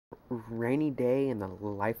Rainy day in the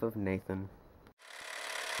life of Nathan.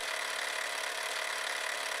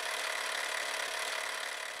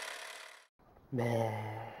 Meh.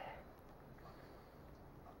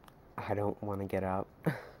 I don't want to get up.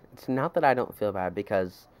 It's not that I don't feel bad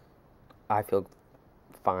because I feel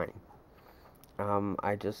fine. I'm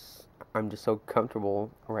just so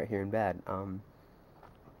comfortable right here in bed.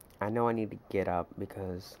 I know I need to get up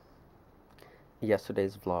because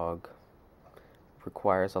yesterday's vlog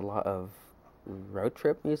requires a lot of road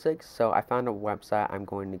trip music, so I found a website. I'm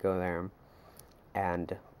going to go there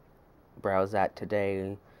and browse that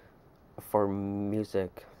today for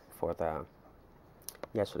music for the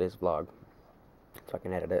yesterday's vlog, so I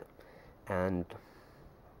can edit it. And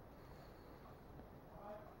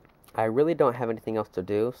I really don't have anything else to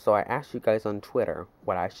do, so I asked you guys on Twitter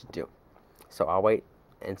what I should do. So I'll wait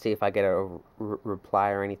and see if I get a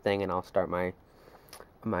reply or anything, and I'll start my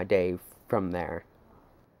day from there.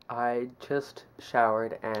 I just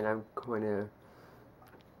showered and I'm going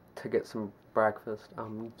to get some breakfast.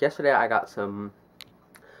 Yesterday I got some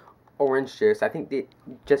orange juice. I think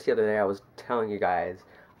just the other day I was telling you guys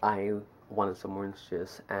I wanted some orange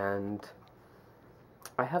juice, and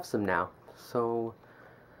I have some now. So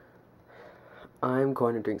I'm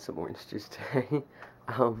going to drink some orange juice today.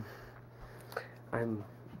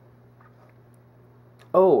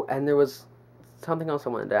 Oh, and there was something else I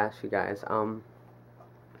wanted to ask you guys.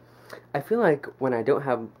 I feel like when I don't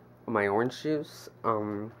have my orange juice,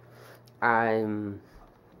 I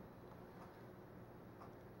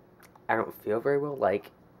don't feel very well.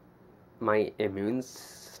 Like, my immune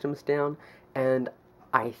system's down, and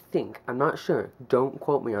I think, I'm not sure, don't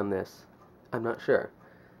quote me on this, I'm not sure,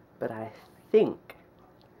 but I think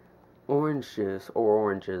orange juice or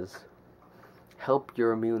oranges help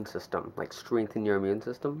your immune system, like strengthen your immune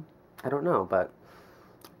system. I don't know, but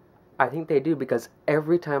I think they do, because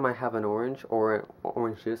every time I have an orange or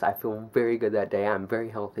orange juice, I feel very good that day. I'm very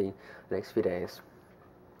healthy the next few days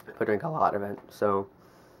if I drink a lot of it. So,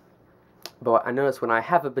 but I notice when I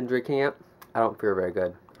haven't been drinking it, I don't feel very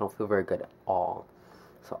good. I don't feel very good at all.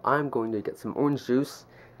 So I'm going to get some orange juice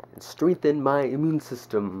and strengthen my immune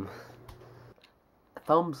system.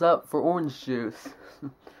 Thumbs up for orange juice.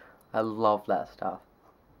 I love that stuff.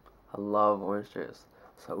 I love orange juice.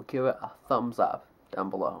 So give it a thumbs up down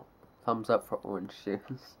below. Thumbs up for orange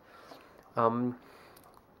juice.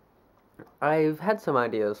 I've had some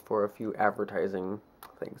ideas for a few advertising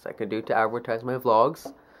things I could do to advertise my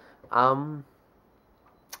vlogs. I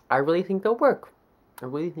really think they'll work. I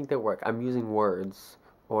really think they'll work. I'm using words,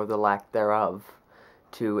 or the lack thereof,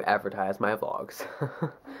 to advertise my vlogs.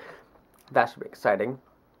 That should be exciting.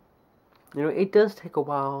 You know, it does take a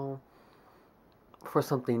while for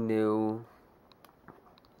something new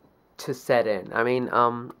to set in. I mean,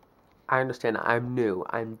 I understand I'm new,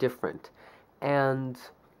 I'm different, and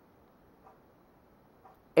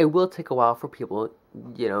it will take a while for people,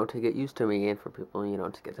 you know, to get used to me, and for people, you know,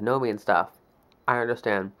 to get to know me and stuff. I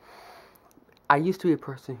understand. I used to be a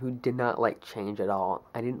person who did not like change at all.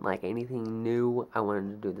 I didn't like anything new. I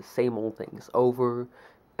wanted to do the same old things over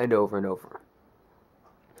and over and over.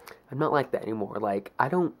 I'm not like that anymore. Like, I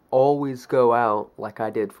don't always go out like I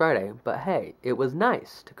did Friday, but hey, it was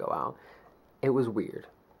nice to go out. It was weird.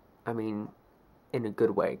 I mean, in a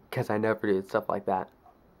good way, because I never did stuff like that.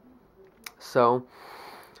 So,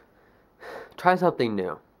 try something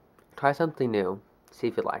new. Try something new. See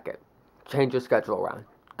if you like it. Change your schedule around.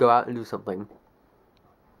 Go out and do something.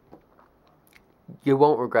 You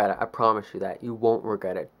won't regret it. I promise you that. You won't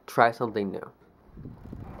regret it. Try something new.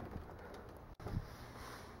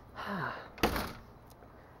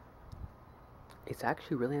 It's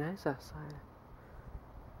actually really nice outside.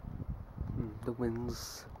 The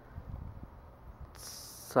wind's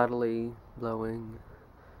subtly blowing.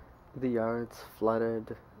 The yard's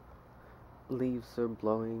flooded. Leaves are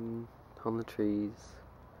blowing on the trees.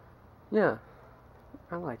 Yeah,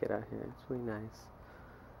 I like it out here. It's really nice.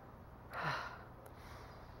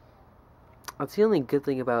 That's the only good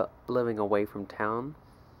thing about living away from town.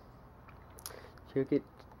 You get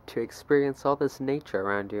to experience all this nature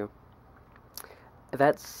around you.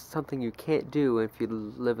 That's something you can't do if you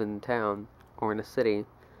live in town or in a city. You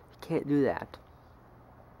can't do that.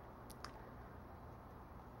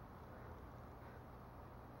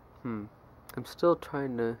 I'm still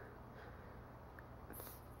trying to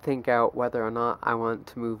think out whether or not I want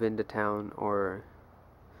to move into town or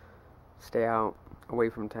stay out away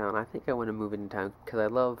from town. I think I want to move into town because I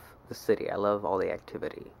love the city. I love all the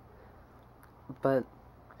activity. But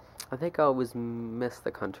I think I always miss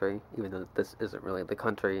the country, even though this isn't really the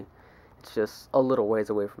country. It's just a little ways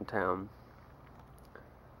away from town.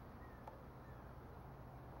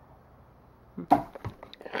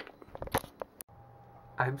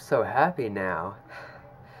 I'm so happy now.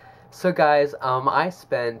 So guys, I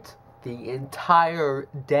spent the entire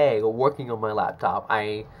day working on my laptop.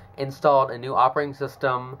 I installed a new operating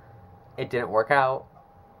system. It didn't work out.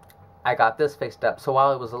 I got this fixed up. So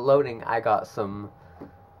while it was loading, I built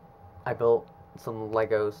some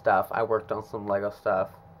Lego stuff. I worked on some Lego stuff.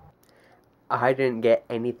 I didn't get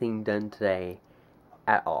anything done today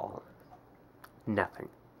at all. Nothing.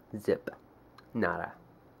 Zip. Nada.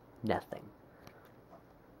 Nothing.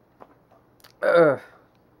 Ugh.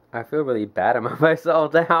 I feel really bad about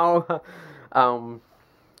myself now. I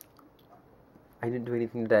didn't do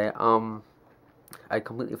anything today. I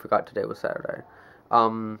completely forgot today was Saturday.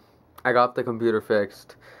 I got the computer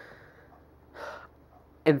fixed.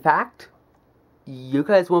 In fact, you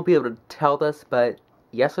guys won't be able to tell this, but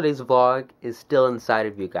yesterday's vlog is still inside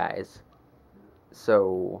of you guys.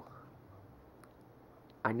 So,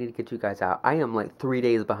 I need to get you guys out. I am like 3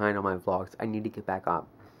 days behind on my vlogs. I need to get back up.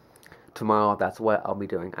 Tomorrow, that's what I'll be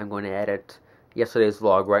doing. I'm going to edit yesterday's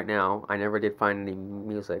vlog right now. I never did find any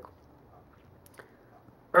music.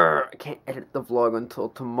 I can't edit the vlog until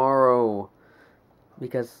tomorrow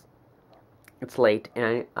because it's late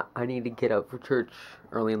and I need to get up for church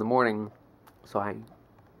early in the morning, so I'm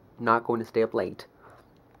not going to stay up late.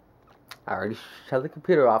 I already shut the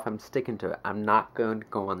computer off. I'm sticking to it. I'm not going to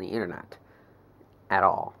go on the internet at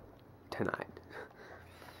all tonight.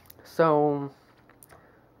 So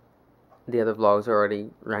the other vlogs are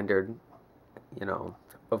already rendered,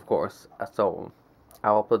 of course. So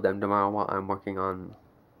I'll upload them tomorrow while I'm working on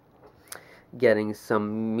getting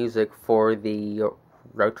some music for the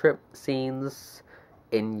road trip scenes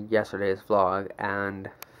in yesterday's vlog. And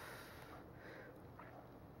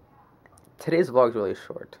today's vlog is really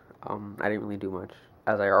short. I didn't really do much,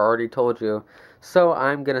 as I already told you. So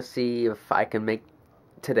I'm gonna see if I can make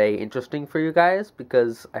today interesting for you guys,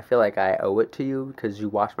 because I feel like I owe it to you, because you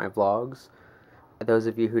watch my vlogs. Those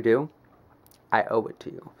of you who do, I owe it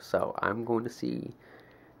to you. So I'm going to see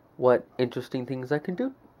what interesting things I can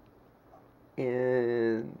do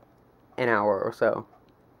in an hour or so.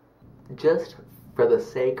 Just for the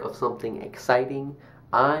sake of something exciting,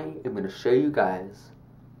 I am going to show you guys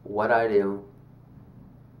what I do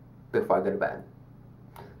before I go to bed.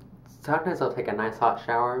 Sometimes I'll take a nice hot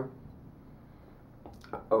shower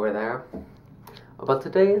over there, but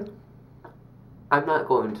today I'm not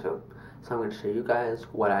going to. So I'm going to show you guys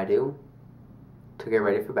what I do to get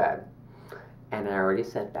ready for bed. And I already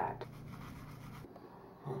said that.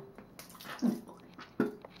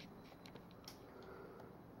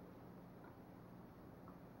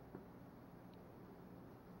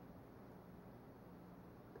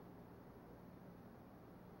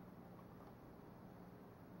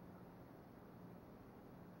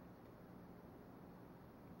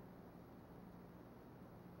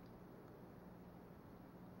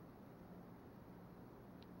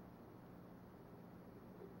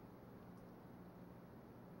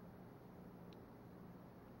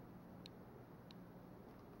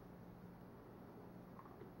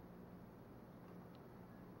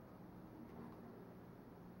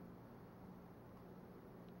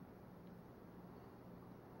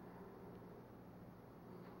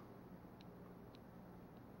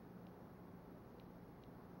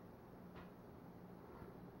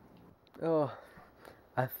 Oh,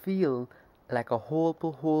 I feel like a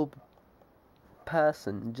horrible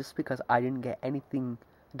person just because I didn't get anything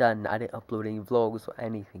done. I didn't upload any vlogs or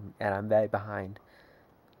anything, and I'm very behind.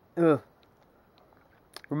 Ugh.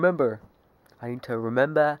 Remember, I need to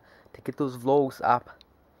remember to get those vlogs up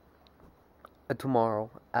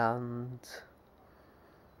tomorrow and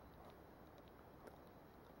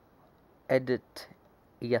edit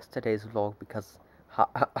yesterday's vlog, because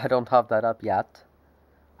I don't have that up yet.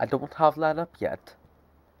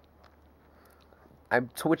 I'm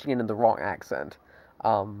switching it in the wrong accent.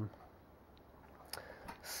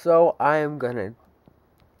 So I'm gonna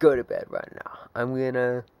go to bed right now.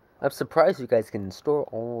 I'm surprised you guys can store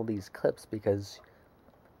all these clips, because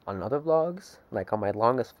on other vlogs, like on my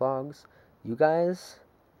longest vlogs, you guys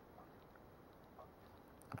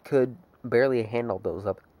could barely handle those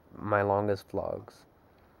up my longest vlogs.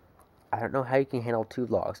 I don't know how you can handle 2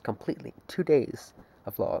 vlogs completely. 2 days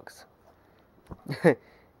of vlogs.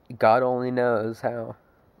 God only knows how.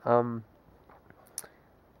 I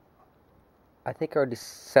think I already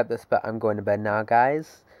said this, but I'm going to bed now,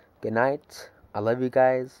 guys. Good night. I love you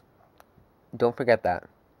guys. Don't forget that,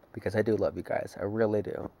 because I do love you guys. I really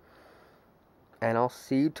do. And I'll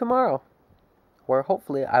see you tomorrow, where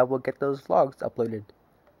hopefully I will get those vlogs uploaded.